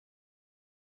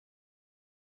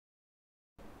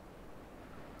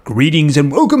Greetings and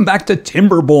welcome back to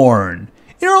Timberborn.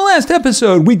 In our last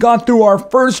episode, we got through our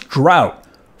first drought.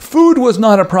 Food was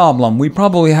not a problem. We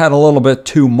probably had a little bit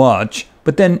too much.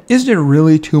 But then, is there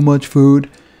really too much food?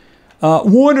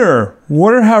 Water,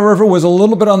 however, was a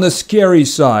little bit on the scary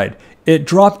side. It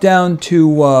dropped down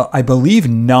to, I believe,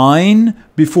 9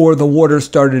 before the water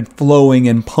started flowing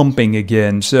and pumping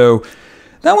again. So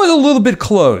that was a little bit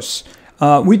close.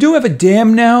 We do have a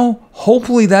dam now.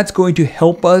 Hopefully that's going to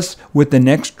help us with the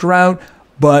next drought,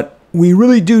 but we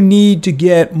really do need to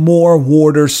get more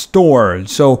water stored.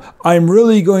 So I'm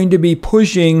really going to be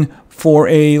pushing for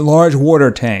a large water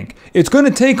tank. It's going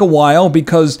to take a while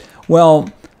because,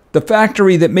 well, the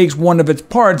factory that makes one of its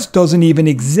parts doesn't even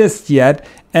exist yet,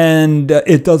 and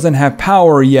it doesn't have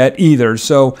power yet either.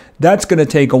 So that's going to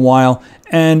take a while,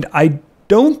 and I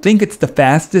don't think it's the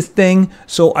fastest thing,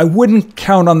 so I wouldn't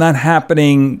count on that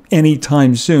happening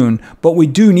anytime soon, but we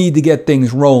do need to get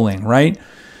things rolling, right?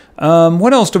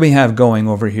 What else do we have going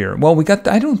over here? Well,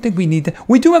 I don't think we need that.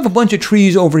 We do have a bunch of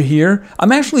trees over here.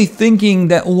 I'm actually thinking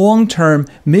that long term,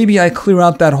 maybe I clear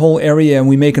out that whole area and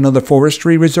we make another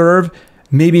forestry reserve.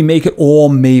 Maybe make it all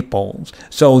maples.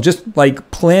 So just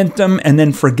like plant them and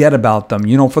then forget about them,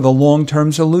 for the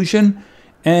long-term solution.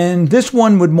 And this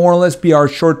one would more or less be our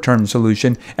short-term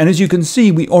solution. And as you can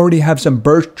see, we already have some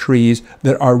birch trees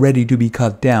that are ready to be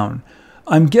cut down.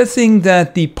 I'm guessing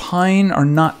that the pine are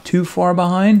not too far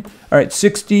behind. All right,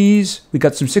 60s. We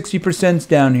got some 60%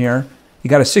 down here. You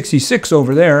got a 66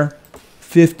 over there.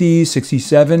 50,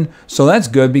 67. So that's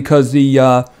good because he's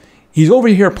over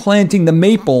here planting the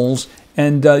maples.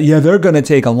 And yeah, they're going to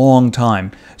take a long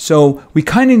time. So we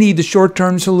kind of need the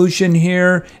short-term solution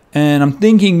here. And I'm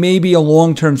thinking maybe a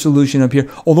long-term solution up here.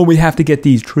 Although we have to get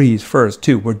these trees first,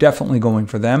 too. We're definitely going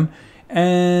for them.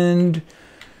 And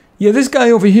yeah, this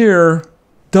guy over here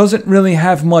doesn't really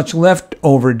have much left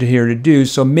over here to do.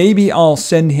 So maybe I'll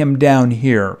send him down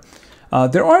here.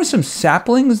 There are some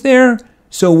saplings there.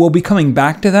 So we'll be coming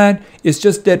back to that. It's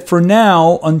just that for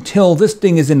now, until this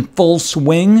thing is in full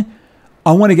swing,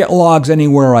 I want to get logs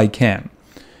anywhere I can.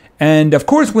 And of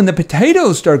course, when the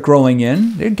potatoes start growing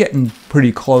in, they're getting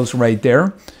pretty close right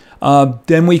there,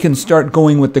 then we can start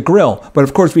going with the grill. But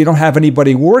of course, we don't have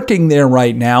anybody working there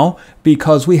right now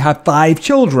because we have 5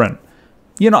 children.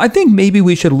 I think maybe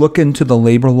we should look into the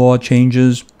labor law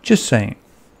changes, just saying.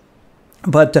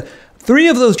 But 3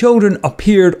 of those children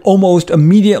appeared almost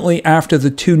immediately after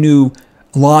the 2 new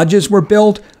lodges were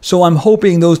built. So I'm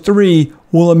hoping those 3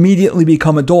 will immediately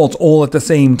become adults all at the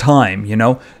same time,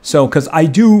 So, because I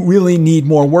do really need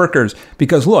more workers.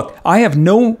 Because look, I have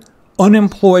no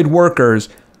unemployed workers,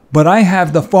 but I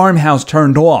have the farmhouse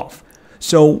turned off.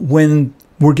 So when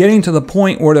we're getting to the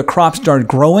point where the crops start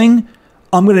growing,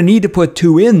 I'm going to need to put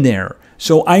 2 in there.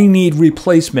 So I need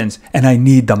replacements, and I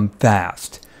need them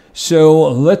fast. So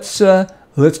let's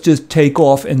just take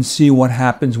off and see what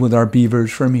happens with our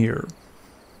beavers from here.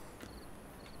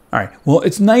 All right, well,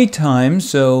 it's nighttime,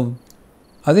 so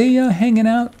are they hanging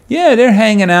out? Yeah, they're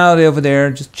hanging out over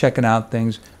there, just checking out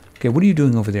things. Okay, what are you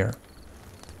doing over there?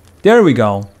 There we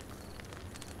go.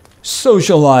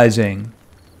 Socializing.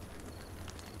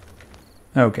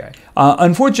 Okay.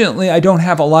 Unfortunately, I don't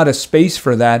have a lot of space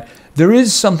for that. There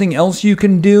is something else you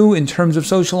can do in terms of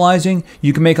socializing.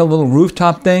 You can make a little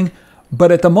rooftop thing,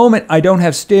 but at the moment, I don't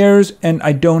have stairs and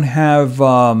I don't have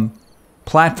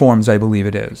platforms, I believe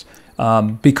it is.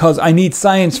 Because I need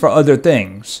science for other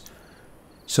things.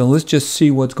 So let's just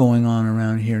see what's going on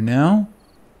around here now.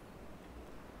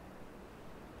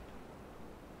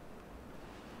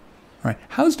 All right,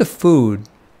 how's the food?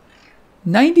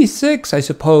 96, I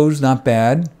suppose, not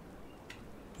bad.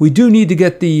 We do need to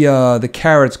get the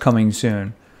carrots coming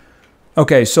soon.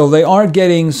 Okay, so they are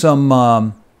getting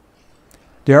some.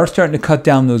 They are starting to cut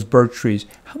down those birch trees.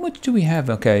 How much do we have?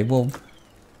 Okay, well,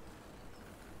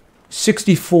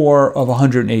 64 of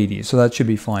 180, so that should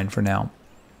be fine for now.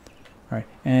 All right,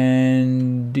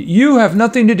 and you have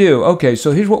nothing to do. Okay,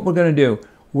 so here's what we're going to do.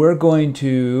 We're going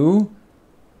to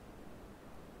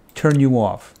turn you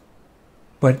off.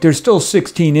 But there's still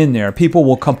 16 in there. People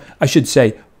will come, I should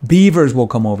say, beavers will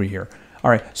come over here.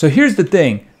 All right, so here's the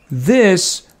thing.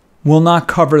 This will not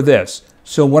cover this.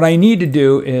 So what I need to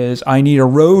do is I need a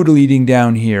road leading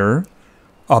down here,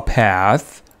 a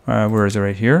path. Where is it?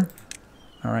 Right here.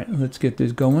 All right, let's get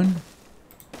this going.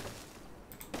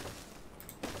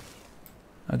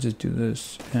 I'll just do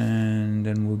this, and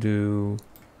then we'll do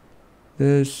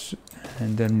this,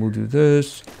 and then we'll do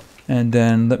this, and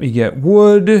then let me get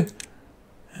wood,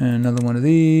 and another one of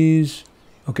these.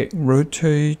 Okay,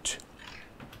 rotate.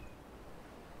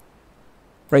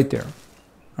 Right there.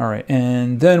 All right,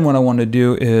 and then what I want to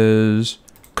do is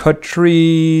cut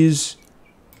trees,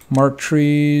 mark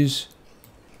trees.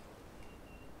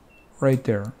 Right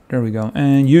there. There we go.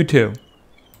 And you too.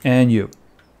 And you.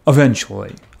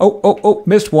 Eventually. Oh,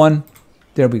 missed one.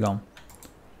 There we go.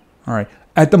 All right.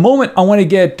 At the moment, I want to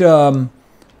get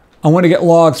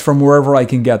logs from wherever I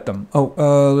can get them.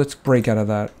 Let's break out of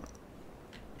that.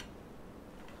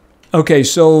 Okay,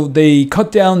 so they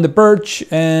cut down the birch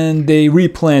and they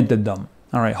replanted them.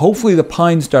 All right. Hopefully the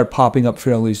pines start popping up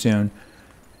fairly soon.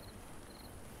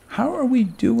 How are we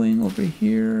doing over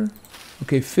here?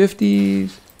 Okay,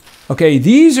 50s. Okay,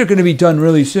 these are going to be done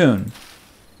really soon.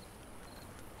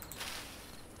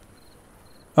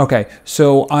 Okay,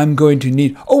 so I'm going to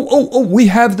need... Oh, we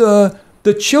have the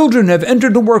children have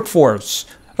entered the workforce.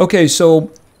 Okay,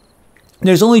 so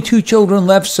there's only 2 children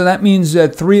left, so that means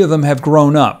that 3 of them have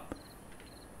grown up.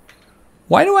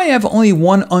 Why do I have only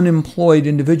 1 unemployed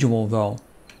individual, though?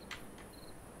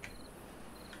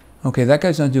 Okay, that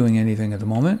guy's not doing anything at the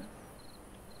moment.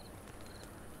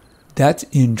 That's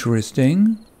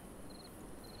interesting.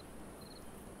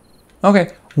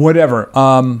 Okay, whatever.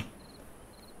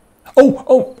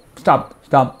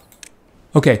 Stop.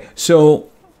 Okay, so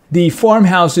the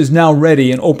farmhouse is now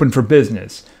ready and open for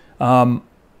business. I'm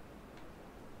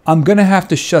going to have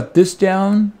to shut this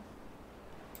down.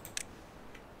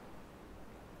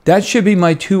 That should be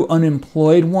my 2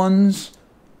 unemployed ones.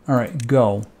 All right,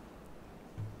 go.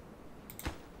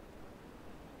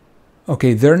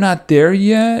 Okay, they're not there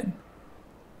yet.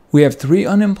 We have 3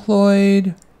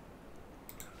 unemployed.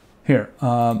 Here,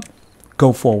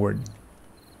 go forward.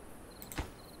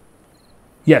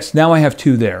 Yes, now I have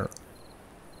 2 there.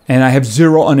 And I have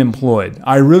 0 unemployed.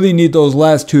 I really need those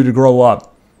last 2 to grow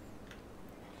up.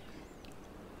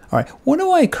 All right, what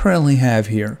do I currently have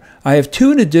here? I have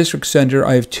 2 in the district center.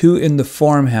 I have 2 in the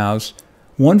farmhouse.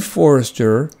 1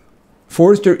 forester.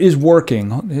 Forester is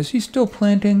working. Is he still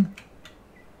planting?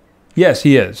 Yes,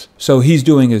 he is. So he's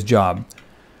doing his job.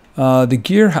 The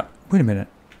gear... Wait a minute.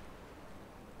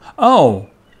 Oh,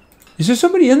 is there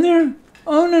somebody in there?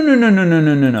 Oh,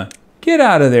 no. Get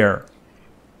out of there.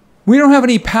 We don't have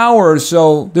any power,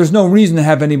 so there's no reason to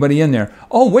have anybody in there.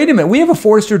 Oh, wait a minute. We have a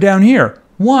forester down here.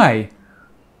 Why?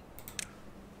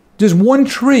 There's 1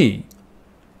 tree.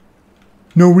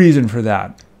 No reason for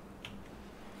that.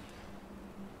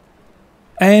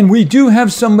 And we do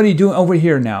have somebody doing over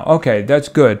here now. Okay, that's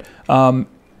good.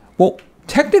 Well,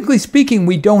 technically speaking,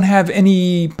 we don't have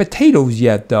any potatoes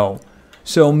yet, though.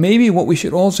 So maybe what we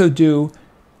should also do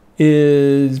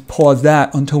is pause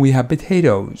that until we have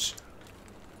potatoes.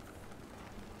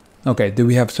 Okay, do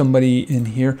we have somebody in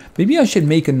here? Maybe I should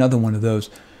make another one of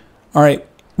those. All right,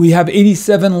 we have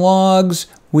 87 logs.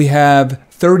 We have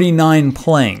 39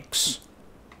 planks.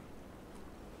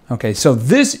 Okay, so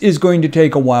this is going to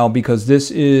take a while because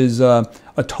this is a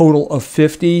total of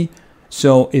 50.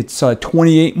 So it's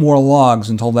 28 more logs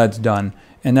until that's done.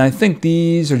 And I think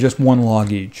these are just 1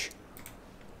 log each.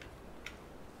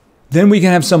 Then we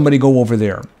can have somebody go over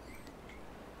there.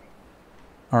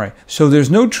 All right, so there's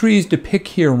no trees to pick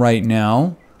here right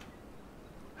now.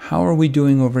 How are we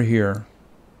doing over here?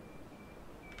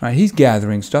 All right, he's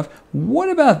gathering stuff. What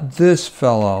about this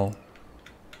fellow?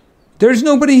 There's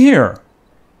nobody here.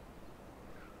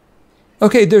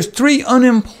 Okay, there's 3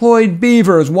 unemployed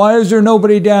beavers. Why is there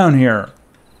nobody down here?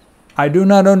 I do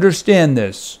not understand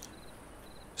this.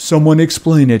 Someone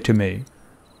explain it to me.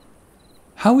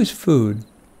 How is food?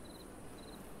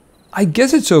 I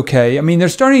guess it's okay. I mean, they're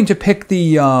starting to pick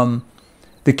the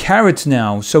carrots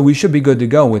now, so we should be good to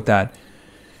go with that.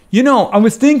 You know, I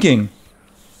was thinking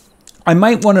I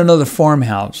might want another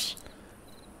farmhouse,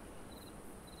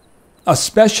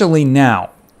 especially now,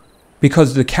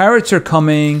 because the carrots are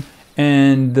coming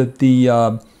and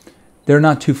they're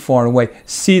not too far away.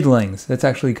 Seedlings. That's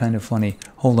actually kind of funny.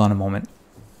 Hold on a moment.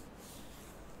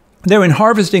 They're in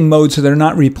harvesting mode, so they're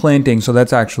not replanting, so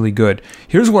that's actually good.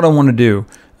 Here's what I want to do.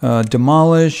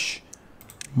 Demolish,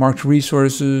 marked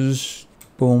resources,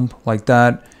 boom, like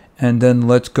that. And then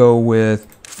let's go with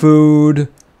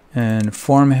food and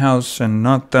farmhouse, and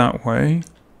not that way.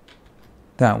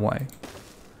 That way.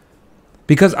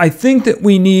 Because I think that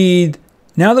we need,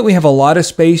 now that we have a lot of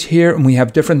space here and we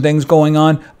have different things going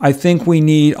on, I think we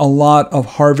need a lot of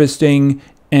harvesting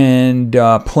and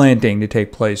planting to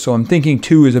take place. So I'm thinking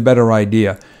 2 is a better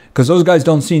idea, because those guys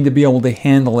don't seem to be able to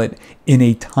handle it in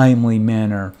a timely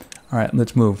manner. All right,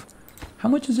 let's move. How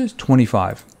much is this?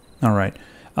 25. All right.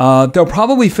 They'll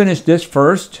probably finish this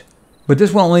first, but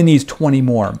this one only needs 20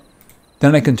 more.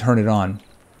 Then I can turn it on.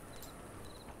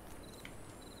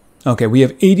 Okay, we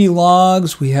have 80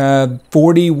 logs. We have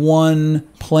 41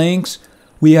 planks.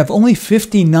 We have only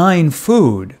 59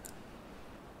 food.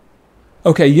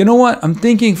 Okay, you know what? I'm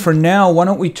thinking for now, why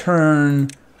don't we turn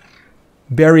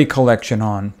berry collection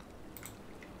on?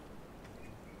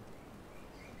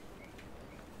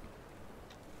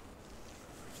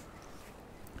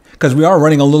 Because we are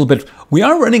running a little bit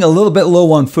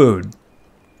low on food.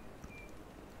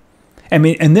 I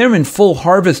mean, and they're in full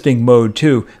harvesting mode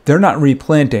too. They're not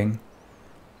replanting.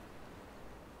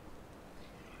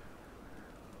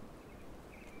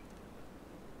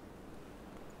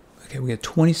 Okay, we got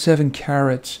 27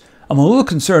 carrots. I'm a little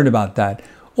concerned about that.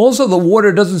 Also, the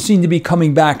water doesn't seem to be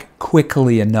coming back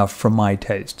quickly enough for my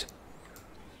taste.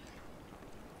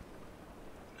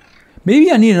 Maybe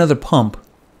I need another pump.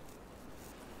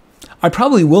 I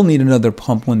probably will need another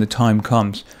pump when the time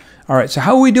comes. All right, so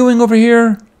how are we doing over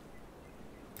here?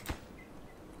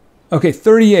 Okay,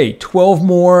 38, 12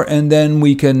 more, and then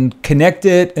we can connect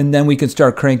it, and then we can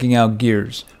start cranking out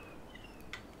gears.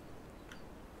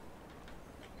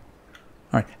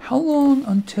 All right, how long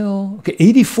until, okay,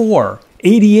 84,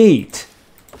 88.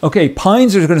 Okay,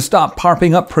 pines are gonna stop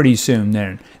popping up pretty soon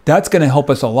then. That's gonna help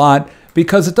us a lot,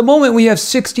 because at the moment we have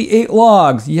 68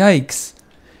 logs, yikes.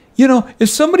 You know, if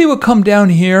somebody would come down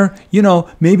here, you know,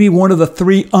 maybe one of the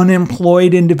 3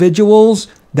 unemployed individuals,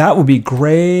 that would be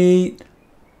great.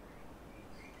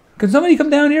 Can somebody come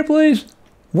down here, please?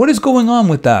 What is going on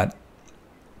with that?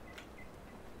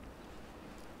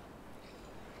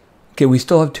 Okay, we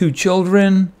still have 2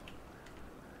 children.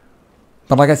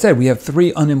 But like I said, we have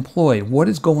 3 unemployed. What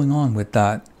is going on with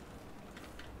that?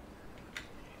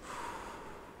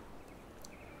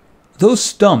 Those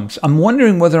stumps, I'm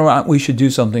wondering whether or not we should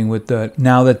do something with the,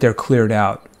 now that they're cleared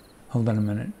out. Hold on a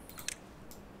minute.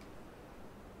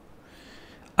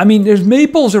 I mean, there's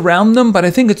maples around them, but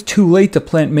I think it's too late to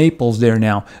plant maples there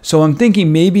now. So I'm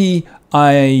thinking maybe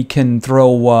I can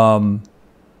throw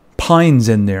pines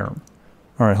in there.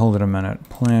 All right, hold it a minute.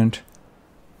 Plant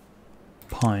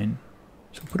pine.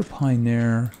 So put a pine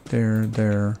there, there,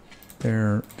 there,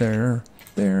 there, there,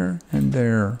 there, and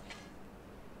there.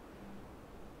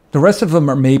 The rest of them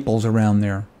are maples around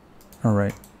there. All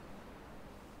right.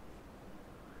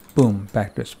 Boom,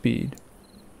 back to speed.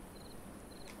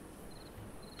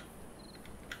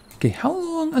 Okay, how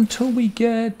long until we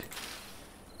get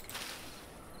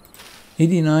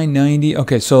 89, 90?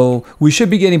 Okay, so we should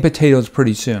be getting potatoes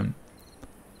pretty soon.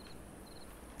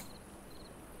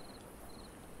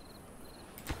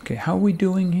 Okay, how are we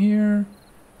doing here?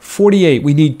 48.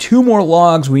 We need 2 more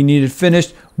logs. We need it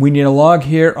finished. We need a log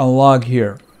here, a log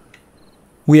here.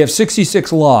 We have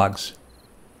 66 logs.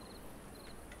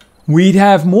 We'd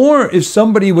have more if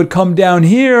somebody would come down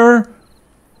here.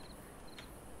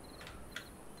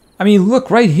 I mean, look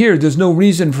right here. There's no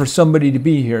reason for somebody to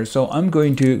be here. So I'm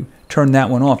going to turn that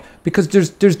one off because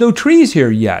there's no trees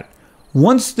here yet.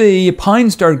 Once the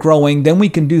pines start growing, then we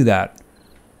can do that.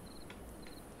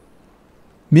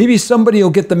 Maybe somebody will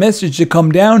get the message to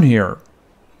come down here.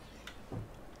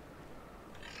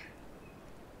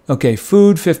 Okay,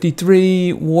 food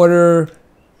 53, water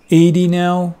 80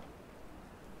 now.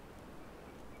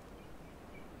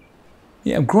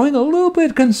 Yeah, I'm growing a little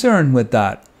bit concerned with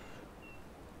that.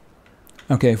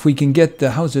 Okay, if we can get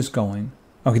the, how's this going?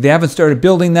 Okay, they haven't started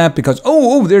building that because,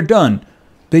 oh, they're done.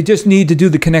 They just need to do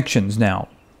the connections now.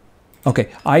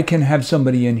 Okay, I can have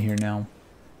somebody in here now.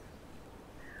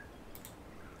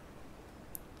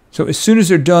 So as soon as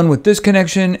they're done with this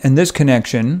connection and this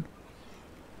connection,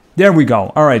 there we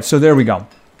go. All right, so there we go.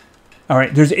 All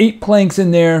right, there's 8 planks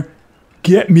in there.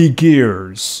 Get me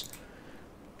gears.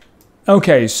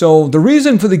 Okay, so the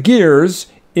reason for the gears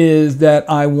is that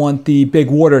I want the big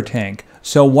water tank.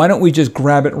 So why don't we just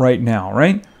grab it right now,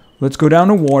 right? Let's go down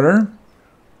to water.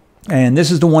 And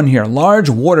this is the one here. Large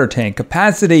water tank.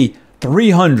 Capacity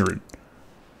 300.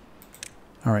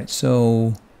 All right,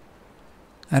 so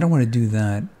I don't want to do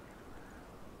that.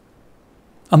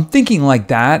 I'm thinking like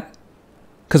that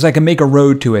because I can make a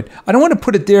road to it. I don't want to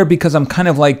put it there because I'm kind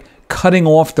of like cutting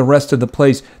off the rest of the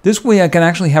place. This way I can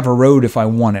actually have a road if I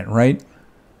want it, right?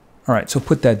 All right, so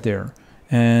put that there.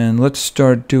 And let's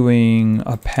start doing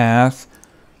a path.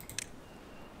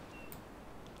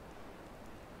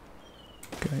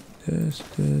 Okay,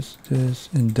 this,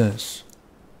 and this.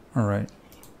 All right.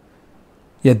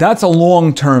 Yeah, that's a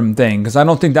long-term thing because I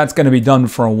don't think that's going to be done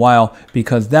for a while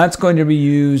because that's going to be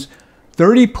used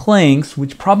 30 planks,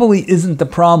 which probably isn't the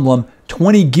problem.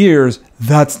 20 gears,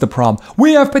 that's the problem.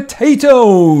 We have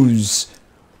potatoes.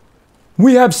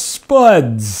 We have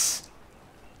spuds.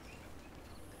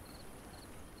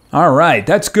 All right,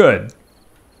 that's good.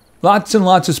 Lots and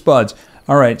lots of spuds.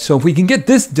 All right, so if we can get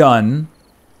this done.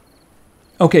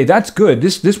 Okay, that's good.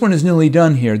 This one is nearly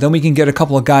done here. Then we can get a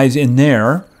couple of guys in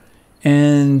there.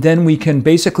 And then we can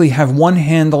basically have one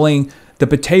handling the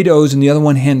potatoes and the other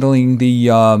one handling the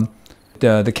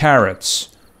carrots.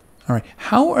 All right,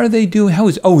 how are they doing?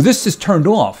 Oh, this is turned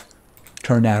off.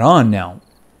 Turn that on now.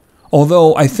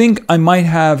 Although I think I might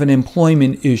have an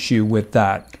employment issue with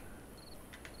that.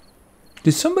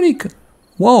 Did somebody...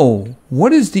 Whoa,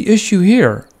 what is the issue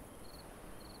here?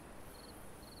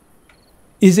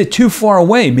 Is it too far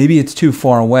away? Maybe it's too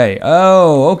far away.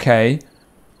 Oh, okay.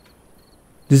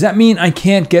 Does that mean I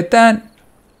can't get that?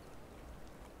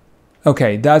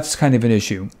 Okay, that's kind of an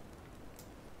issue.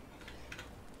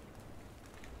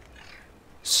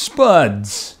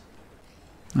 Spuds.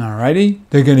 Alrighty,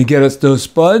 they're going to get us those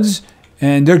spuds,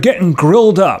 and they're getting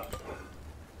grilled up.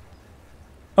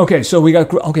 Okay, so we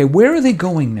got... Okay, where are they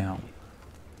going now?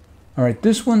 Alright,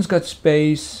 this one's got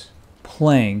space,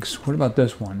 planks. What about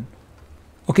this one?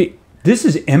 Okay, this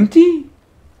is empty?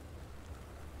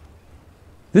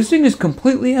 This thing is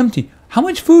completely empty. How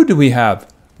much food do we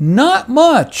have? Not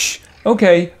much.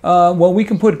 Okay, well we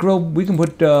can put grilled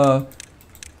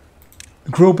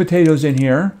potatoes in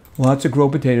here. Lots of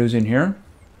grilled potatoes in here.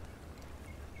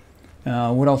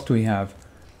 What else do we have?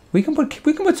 We can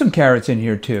put some carrots in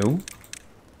here too.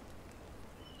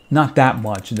 Not that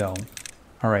much though.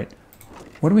 All right.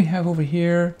 What do we have over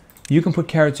here? You can put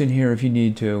carrots in here if you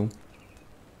need to.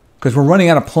 Because we're running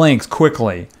out of planks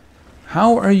quickly.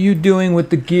 How are you doing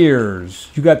with the gears?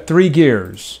 You got 3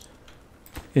 gears.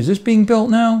 Is this being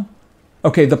built now?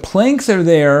 Okay, the planks are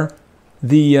there.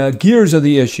 The gears are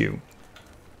the issue.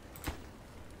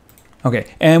 Okay,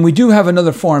 and we do have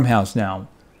another farmhouse now.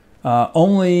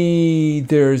 Only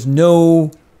there's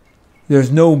no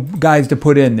guys to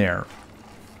put in there.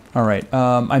 All right,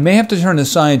 I may have to turn the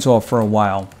science off for a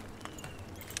while.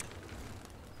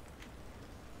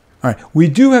 All right, we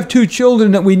do have 2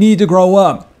 children that we need to grow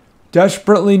up.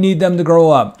 Desperately need them to grow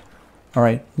up. All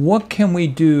right, what can we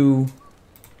do?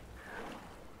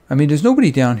 I mean, there's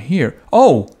nobody down here.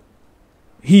 Oh,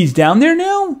 he's down there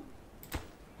now?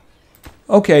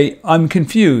 Okay, I'm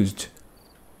confused.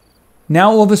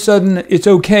 Now all of a sudden it's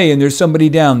okay and there's somebody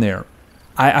down there.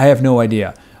 I have no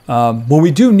idea. Well,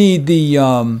 we do need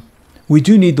the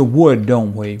wood,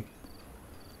 don't we?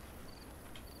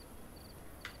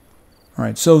 All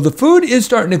right, so the food is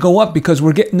starting to go up because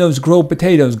we're getting those grilled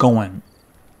potatoes going.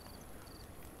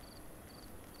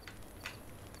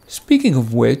 Speaking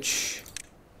of which,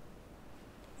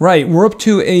 right, we're up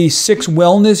to a 6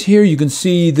 wellness here. You can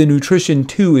see the nutrition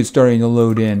 2 is starting to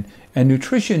load in. And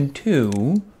nutrition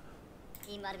 2,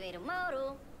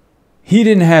 he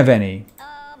didn't have any.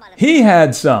 He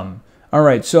had some. All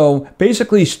right, so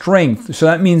basically strength. So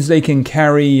that means they can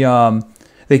carry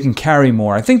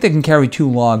more. I think they can carry 2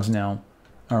 logs now.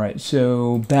 All right,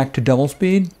 so back to double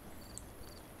speed.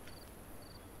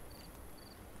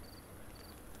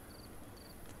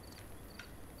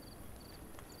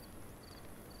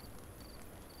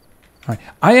 All right,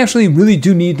 I actually really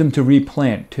do need them to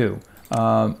replant too.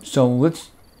 So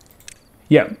let's,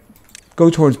 yeah, go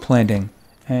towards planting,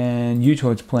 and you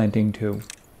towards planting too.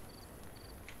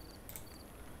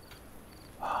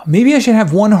 Maybe I should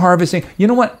have one harvesting. You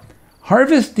know what?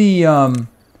 Harvest the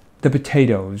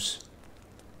potatoes.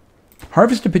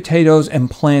 Harvest the potatoes and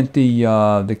plant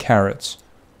the carrots.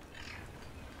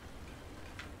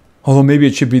 Although maybe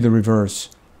it should be the reverse.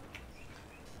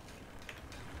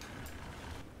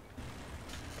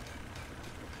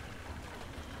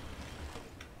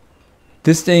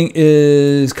 This thing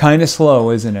is kind of slow,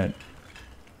 isn't it?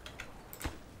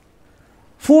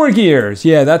 4 gears.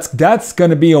 Yeah, that's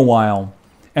going to be a while.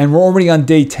 And we're already on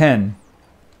day 10.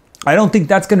 I don't think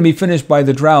that's going to be finished by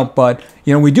the drought, but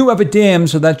you know, we do have a dam,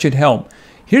 so that should help.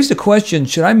 Here's the question,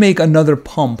 should I make another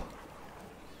pump?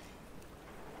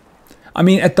 I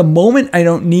mean, at the moment I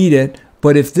don't need it,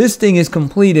 but if this thing is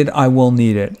completed, I will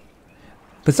need it.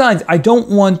 Besides, I don't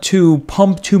want to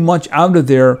pump too much out of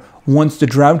there once the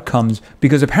drought comes,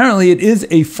 because apparently it is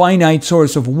a finite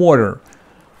source of water.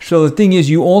 So the thing is,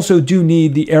 you also do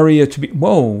need the area to be...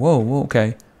 Whoa,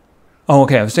 okay. Oh,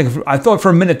 okay, I thought for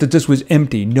a minute that this was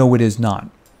empty. No, it is not.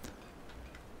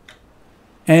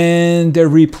 And they're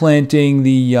replanting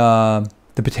the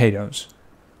potatoes,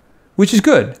 which is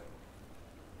good.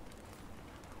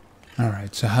 All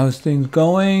right, so how's things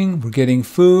going? We're getting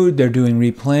food. They're doing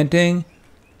replanting.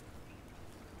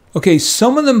 Okay,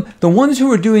 some of them, the ones who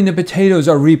are doing the potatoes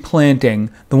are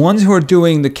replanting. The ones who are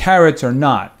doing the carrots are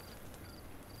not.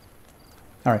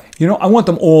 All right, you know, I want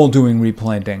them all doing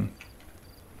replanting.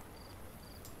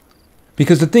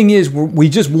 Because the thing is, we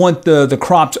just want the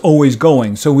crops always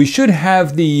going. So we should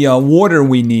have the water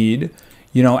we need,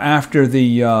 you know, after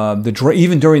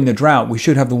even during the drought, we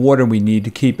should have the water we need to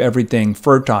keep everything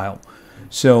fertile.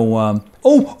 So,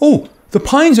 oh, the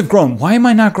pines have grown. Why am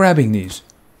I not grabbing these?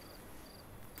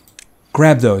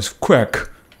 Grab those, quick.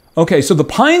 Okay, so the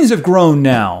pines have grown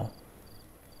now.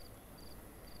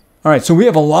 All right, so we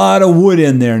have a lot of wood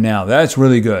in there now. That's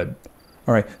really good.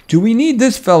 All right, do we need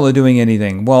this fella doing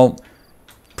anything? Well,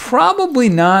 probably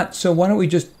not, so why don't we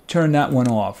just turn that one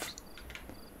off?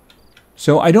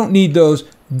 So I don't need those.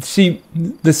 See,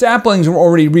 the saplings are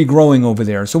already regrowing over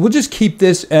there, so we'll just keep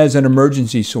this as an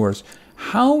emergency source.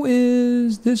 How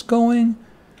is this going?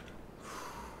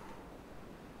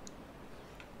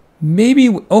 Maybe,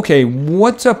 okay,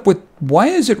 what's up with, why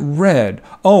is it red?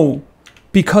 Oh,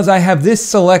 because I have this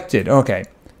selected. Okay,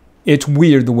 it's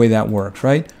weird the way that works,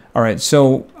 right? All right,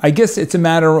 so I guess it's a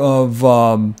matter of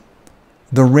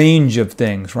the range of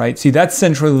things, right? See, that's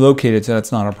centrally located, so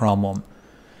that's not a problem.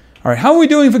 All right, how are we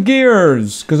doing for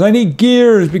gears? Because I need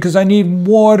gears, because I need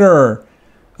water.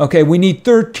 Okay, we need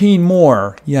 13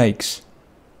 more. Yikes.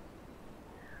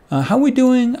 How are we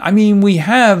doing? I mean, we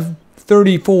have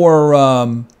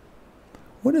 34...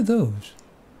 what are those?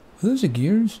 Are those the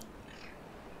gears?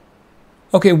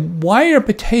 Okay, why are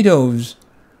potatoes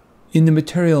in the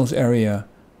materials area?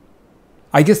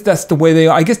 I guess that's the way they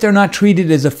are. I guess they're not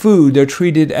treated as a food. They're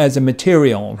treated as a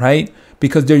material, right?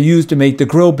 Because they're used to make the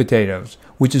grilled potatoes,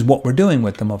 which is what we're doing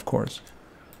with them, of course.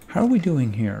 How are we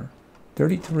doing here?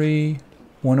 33,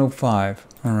 105.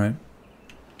 All right.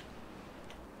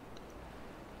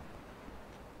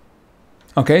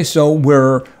 Okay, so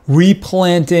we're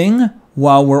replanting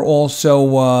while we're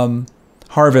also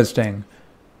harvesting.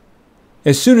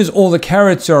 As soon as all the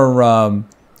carrots are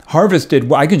harvested,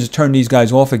 well, I can just turn these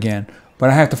guys off again. But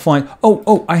I have to find...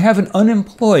 Oh, I have an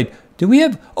unemployed. Do we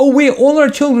have... Oh, wait, all our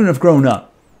children have grown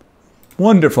up.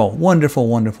 Wonderful, wonderful,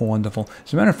 wonderful, wonderful.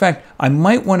 As a matter of fact, I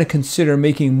might want to consider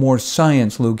making more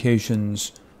science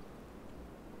locations.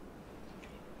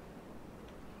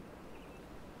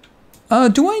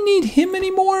 Do I need him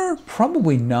anymore?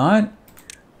 Probably not.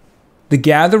 The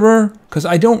gatherer? Because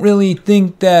I don't really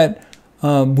think that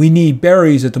we need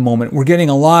berries at the moment. We're getting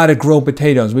a lot of grow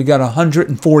potatoes. We got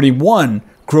 141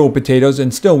 grow potatoes,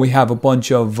 and still we have a bunch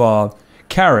of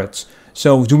carrots.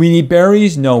 So do we need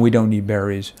berries? No, we don't need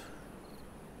berries.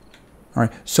 All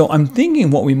right, so I'm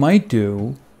thinking what we might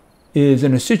do is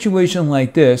in a situation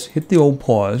like this, hit the old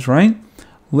pause, right?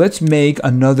 Let's make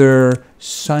another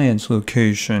science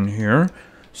location here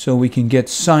so we can get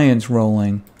science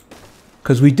rolling.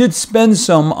 Because we did spend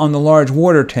some on the large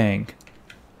water tank.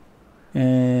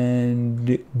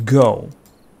 And go.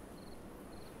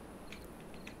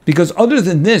 Because other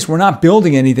than this, we're not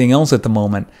building anything else at the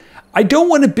moment. I don't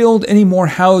want to build any more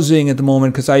housing at the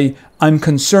moment because I'm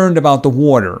concerned about the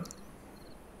water.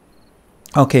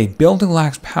 Okay, building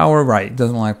lacks power. Right, it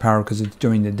doesn't lack power because it's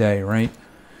during the day, right?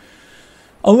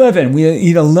 11. We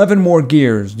need 11 more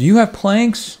gears. Do you have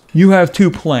planks? You have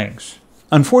 2 planks.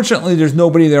 Unfortunately, there's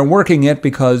nobody there working it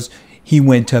because he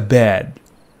went to bed.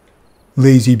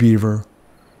 Lazy beaver.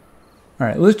 All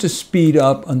right, let's just speed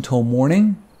up until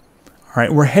morning. All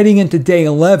right, we're heading into day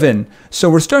 11. So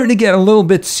we're starting to get a little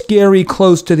bit scary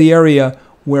close to the area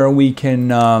where we can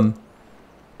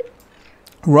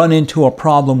run into a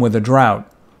problem with a drought.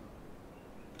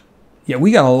 Yeah,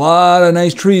 we got a lot of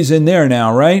nice trees in there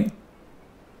now, right?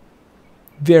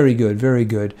 Very good, very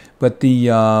good. But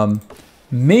the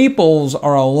maples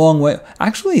are a long way.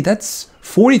 Actually, that's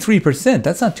 43%.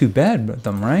 That's not too bad with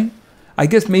them, right? I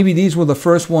guess maybe these were the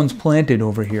first ones planted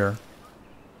over here.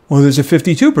 Well, there's a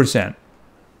 52%.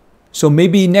 So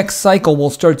maybe next cycle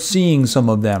we'll start seeing some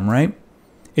of them, right?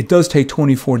 It does take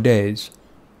 24 days.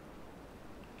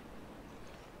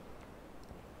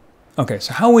 Okay,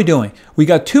 so how are we doing? We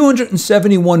got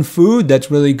 271 food. That's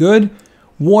really good.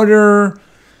 Water,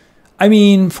 I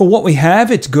mean, for what we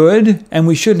have, it's good. And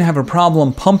we shouldn't have a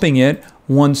problem pumping it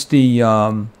once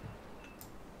the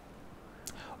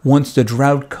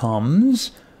drought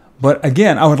comes. But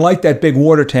again, I would like that big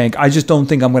water tank. I just don't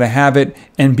think I'm going to have it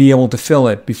and be able to fill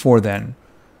it before then.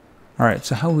 All right,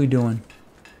 so how are we doing?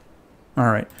 All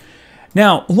right.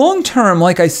 Now, long term,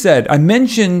 like I said, I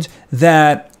mentioned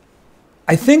that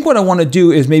I think what I want to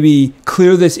do is maybe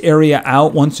clear this area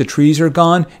out once the trees are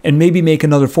gone and maybe make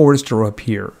another forester up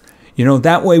here. You know,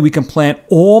 that way we can plant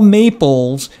all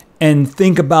maples and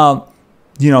think about,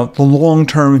 you know, the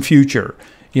long-term future.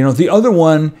 You know, the other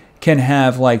one can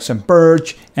have like some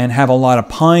birch and have a lot of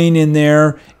pine in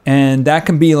there, and that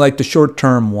can be like the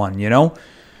short-term one, you know.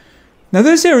 Now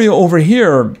this area over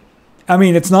here, I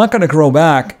mean, it's not going to grow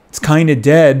back. It's kind of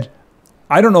dead.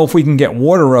 I don't know if we can get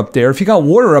water up there. If you got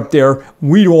water up there,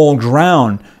 we'd all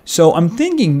drown. So I'm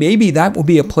thinking maybe that will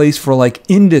be a place for like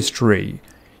industry.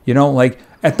 You know, like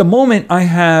at the moment I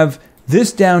have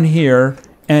this down here,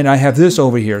 and I have this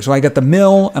over here. So I got the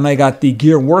mill and I got the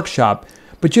gear workshop.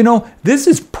 But you know, this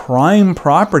is prime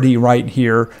property right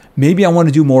here. Maybe I want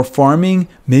to do more farming.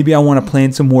 Maybe I want to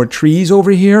plant some more trees over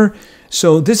here.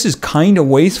 So this is kind of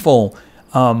wasteful.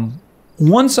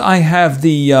 Once I have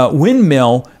the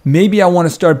windmill, maybe I want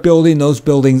to start building those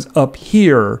buildings up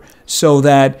here so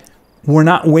that we're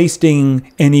not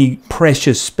wasting any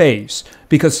precious space.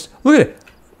 Because look at it,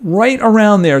 right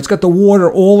around there, it's got the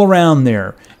water all around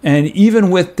there. And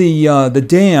even with the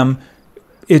dam,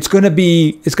 it's going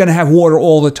to have water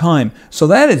all the time. So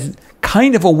that is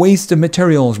kind of a waste of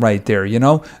materials right there, you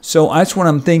know? So that's what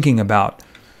I'm thinking about.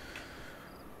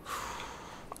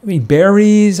 I mean,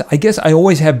 berries, I guess I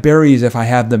always have berries if I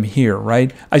have them here,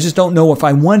 right? I just don't know if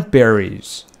I want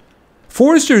berries.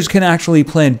 Foresters can actually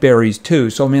plant berries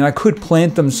too. So, I mean, I could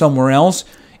plant them somewhere else.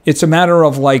 It's a matter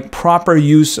of like proper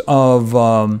use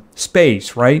of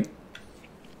space, right?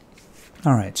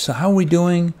 All right, so how are we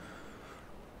doing?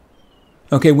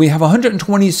 Okay, we have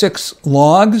 126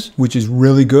 logs, which is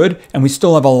really good. And we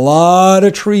still have a lot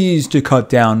of trees to cut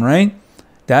down, right?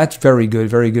 That's very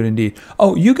good indeed.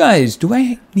 Oh, you guys, do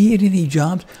I need any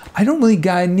jobs? I don't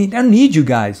need you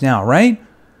guys now, right?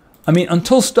 I mean,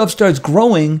 until stuff starts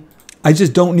growing, I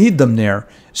just don't need them there.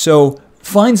 So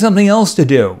find something else to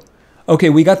do. Okay,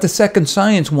 we got the second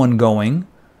science one going.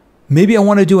 Maybe I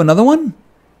want to do another one?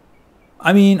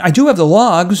 I mean, I do have the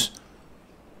logs.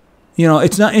 You know,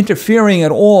 it's not interfering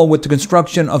at all with the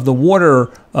construction of the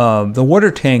water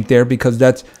tank there because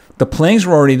the planks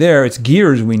are already there. It's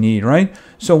gears we need, right?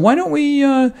 So why don't we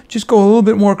just go a little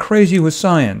bit more crazy with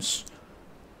science?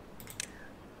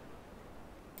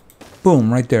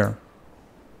 Boom, right there.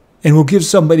 And we'll give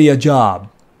somebody a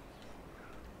job.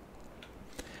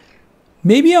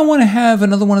 Maybe I want to have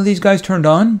another one of these guys turned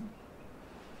on.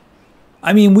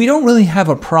 I mean, we don't really have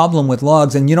a problem with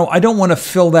logs. And, you know, I don't want to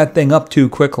fill that thing up too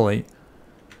quickly.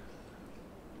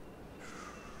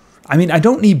 I mean, I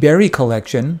don't need berry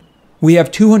collection. We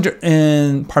have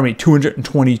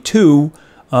 222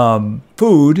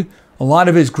 food. A lot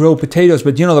of it is grow potatoes.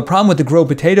 But, you know, the problem with the grow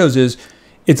potatoes is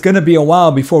it's going to be a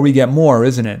while before we get more,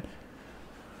 isn't it?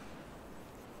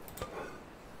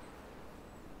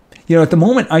 You know, at the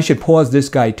moment, I should pause this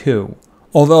guy too.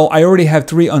 Although I already have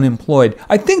 3 unemployed.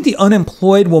 I think the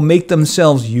unemployed will make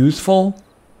themselves useful.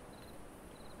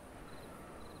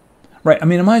 Right, I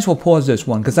mean, I might as well pause this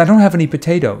one because I don't have any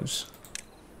potatoes.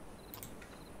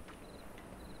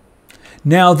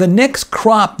 Now, the next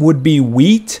crop would be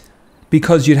wheat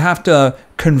because you'd have to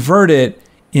convert it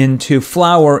into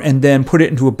flour and then put it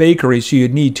into a bakery, so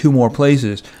you'd need 2 more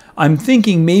places. I'm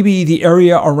thinking maybe the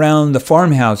area around the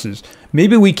farmhouses.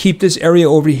 Maybe we keep this area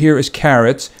over here as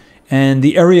carrots, and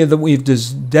the area that we've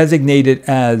designated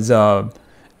as the,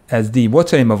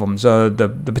 what's the name of them? So the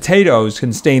potatoes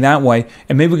can stay that way,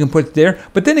 and maybe we can put it there.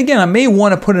 But then again, I may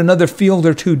want to put another field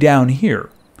or 2 down here.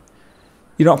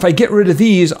 You know, if I get rid of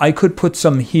these, I could put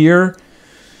some here.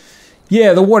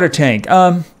 Yeah, the water tank.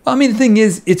 I mean, the thing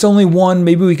is, it's only one.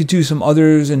 Maybe we could do some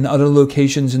others in other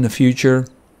locations in the future.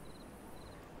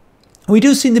 We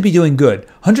do seem to be doing good.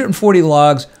 140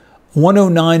 logs,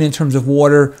 109 in terms of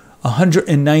water,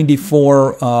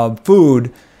 194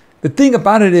 food. The thing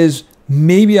about it is,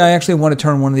 maybe I actually want to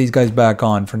turn one of these guys back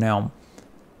on for now.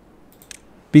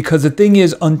 Because the thing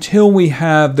is, until we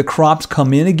have the crops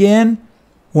come in again,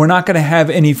 we're not going to have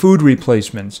any food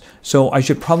replacements. So I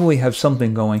should probably have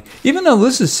something going. Even though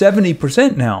this is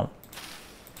 70% now.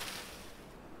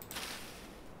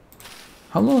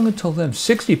 How long until then?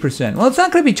 60%. Well, it's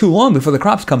not going to be too long before the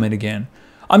crops come in again.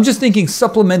 I'm just thinking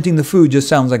supplementing the food just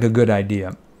sounds like a good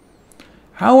idea.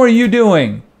 How are you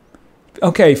doing?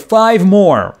 Okay, 5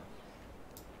 more.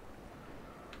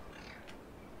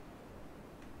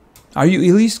 Do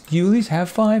you at least have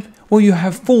 5? Well, you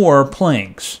have 4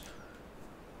 planks.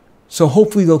 So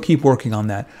hopefully they'll keep working on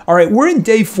that. All right, we're in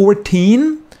day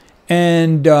 14.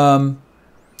 And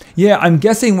yeah, I'm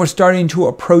guessing we're starting to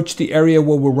approach the area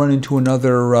where we'll run into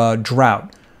another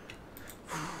drought.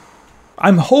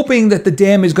 I'm hoping that the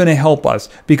dam is going to help us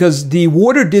because the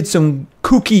water did some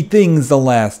kooky things the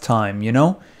last time, you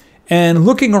know? And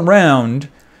looking around,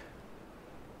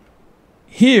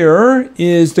 here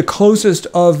is the closest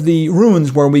of the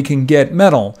ruins where we can get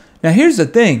metal. Now, here's the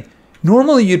thing.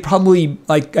 Normally, you'd probably,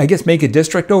 like, I guess, make a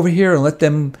district over here and let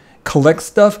them collect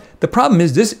stuff. The problem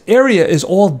is this area is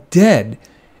all dead.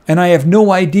 And I have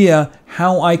no idea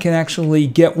how I can actually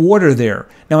get water there.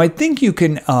 Now, I think you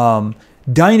can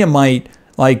dynamite,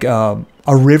 like, a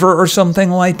river or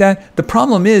something like that. The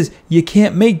problem is you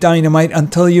can't make dynamite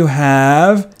until you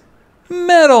have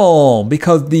Metal,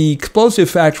 because the explosive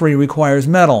factory requires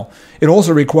metal. It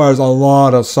also requires a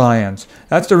lot of science.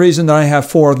 That's the reason that I have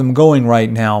 4 of them going right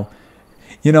now.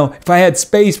 You know, if I had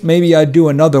space, maybe I'd do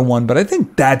another one, but I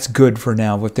think that's good for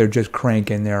now, what they're just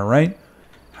cranking there, right?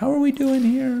 How are we doing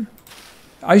here?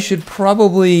 I should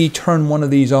probably turn one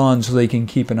of these on so they can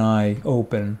keep an eye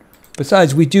open.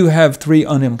 Besides, we do have 3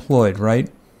 unemployed, right?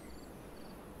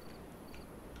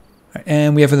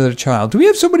 And we have another child. Do we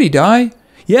have somebody die?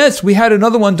 Yes, we had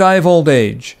another one die of old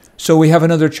age. So we have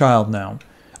another child now.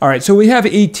 All right, so we have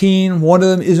 18. One of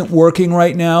them isn't working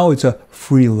right now. It's a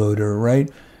freeloader, right?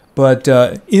 But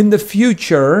in the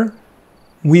future,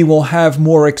 we will have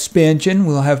more expansion.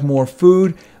 We'll have more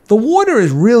food. The water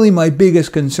is really my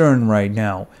biggest concern right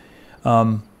now.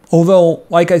 Although,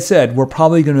 like I said, we're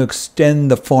probably going to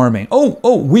extend the farming.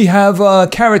 Oh, we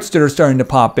have carrots that are starting to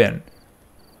pop in.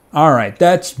 All right,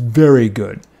 that's very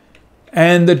good.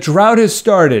 And the drought has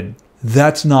started.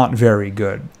 That's not very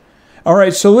good. All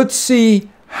right, so let's see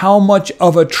how much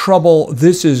of a trouble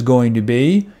this is going to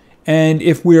be. And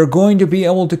if we are going to be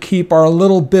able to keep our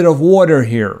little bit of water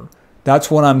here.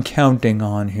 That's what I'm counting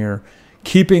on here.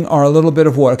 Keeping our little bit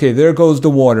of water. Okay, there goes the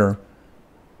water.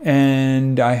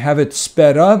 And I have it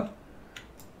sped up.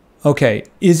 Okay,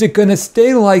 is it going to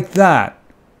stay like that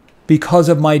because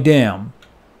of my dam?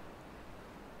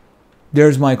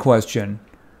 There's my question.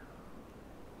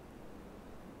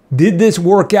 Did this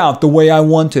work out the way I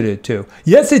wanted it to?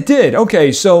 Yes, it did.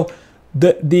 Okay, so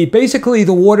basically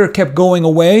the water kept going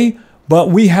away, but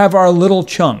we have our little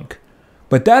chunk.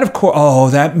 But that, of course, oh,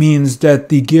 that means that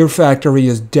the gear factory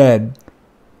is dead.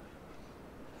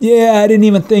 Yeah, I didn't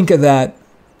even think of that.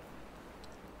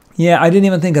 Yeah, I didn't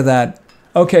even think of that.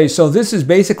 Okay, so this is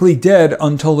basically dead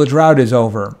until the drought is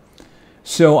over.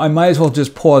 So I might as well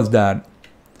just pause that.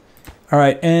 All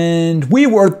right, and we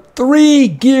were 3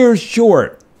 gears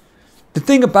short. The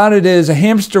thing about it is a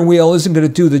hamster wheel isn't going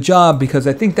to do the job because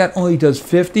I think that only does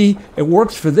 50. It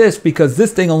works for this because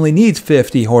this thing only needs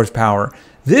 50 horsepower.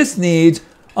 This needs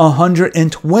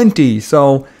 120.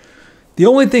 So the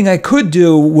only thing I could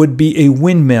do would be a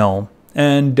windmill.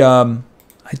 And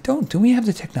do we have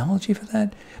the technology for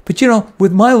that? But you know,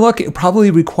 with my luck, it probably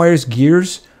requires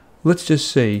gears. Let's just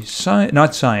say,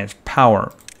 not science,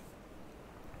 power.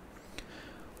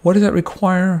 What does that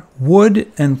require? Wood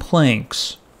and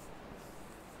planks.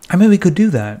 I mean, we could do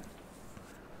that.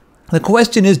 The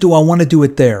question is, do I want to do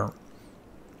it there?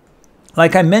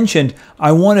 Like I mentioned,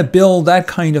 I want to build that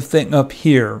kind of thing up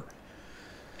here.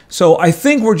 So I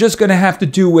think we're just going to have to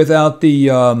do without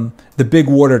the big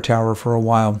water tower for a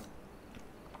while.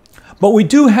 But we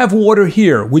do have water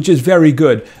here, which is very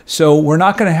good. So we're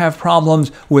not going to have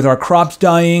problems with our crops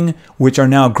dying, which are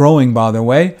now growing, by the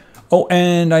way. Oh,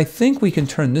 and I think we can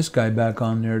turn this guy back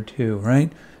on there too,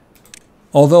 right?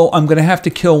 Although I'm going to have to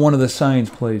kill one of the science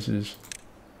places.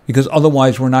 Because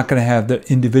otherwise we're not going to have the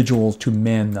individuals to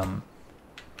man them.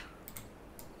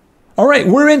 All right,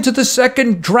 we're into the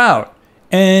second drought.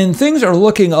 And things are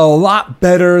looking a lot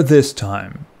better this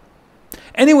time.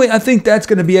 Anyway, I think that's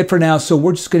going to be it for now. So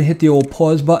we're just going to hit the old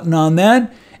pause button on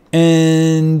that.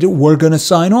 And we're going to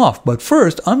sign off. But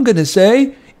first, I'm going to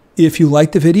say, if you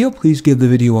liked the video, please give the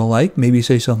video a like. Maybe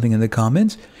say something in the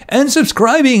comments. And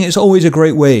subscribing is always a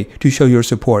great way to show your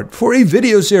support for a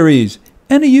video series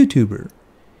and a YouTuber.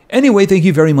 Anyway, thank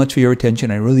you very much for your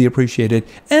attention. I really appreciate it.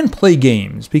 And play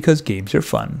games, because games are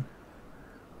fun.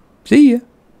 See ya.